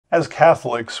As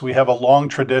Catholics, we have a long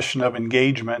tradition of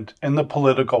engagement in the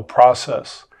political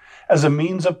process as a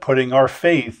means of putting our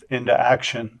faith into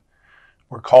action.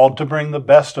 We're called to bring the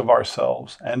best of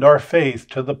ourselves and our faith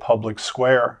to the public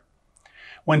square.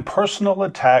 When personal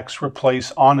attacks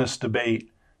replace honest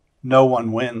debate, no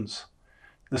one wins.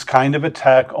 This kind of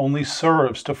attack only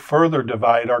serves to further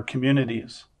divide our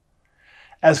communities.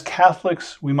 As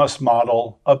Catholics, we must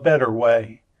model a better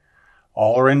way.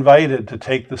 All are invited to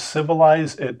take the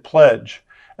Civiliza It pledge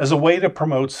as a way to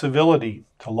promote civility,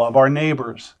 to love our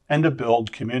neighbors, and to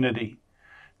build community.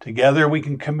 Together we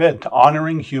can commit to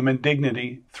honoring human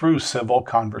dignity through civil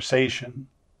conversation.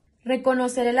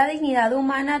 Reconoceré la dignidad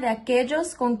humana de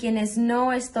aquellos con quienes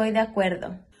no estoy de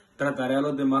acuerdo. Trataré a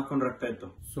los demás con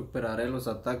respeto. Superaré los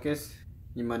ataques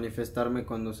y manifestarme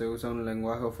cuando se usa un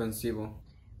lenguaje ofensivo.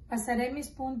 Basaré mis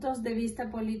puntos de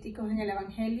vista políticos en el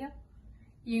Evangelio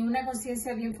y en una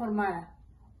conciencia bien formada,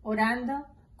 orando,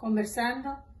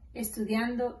 conversando,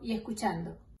 estudiando y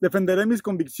escuchando. Defenderé mis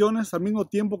convicciones al mismo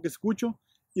tiempo que escucho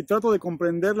y trato de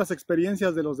comprender las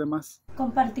experiencias de los demás.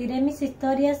 Compartiré mis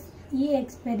historias y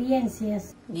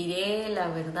experiencias. Diré la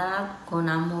verdad con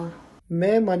amor.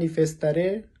 Me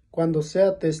manifestaré cuando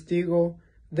sea testigo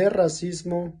de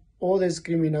racismo o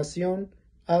discriminación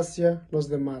hacia los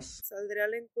demás. Saldré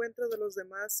al encuentro de los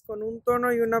demás con un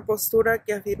tono y una postura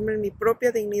que afirmen mi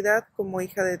propia dignidad como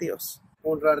hija de Dios.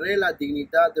 Honraré la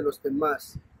dignidad de los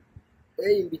demás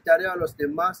e invitaré a los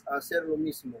demás a hacer lo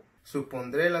mismo.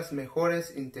 Supondré las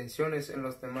mejores intenciones en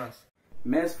los demás.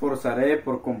 Me esforzaré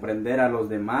por comprender a los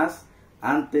demás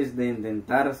antes de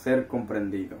intentar ser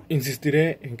comprendido.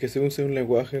 Insistiré en que se use un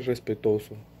lenguaje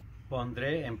respetuoso.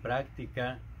 Pondré en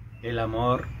práctica el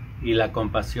amor y la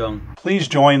compasión. Please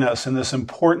join us in this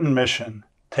important mission.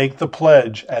 Take the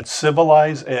pledge at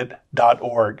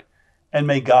civilizeit.org, and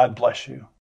may God bless you.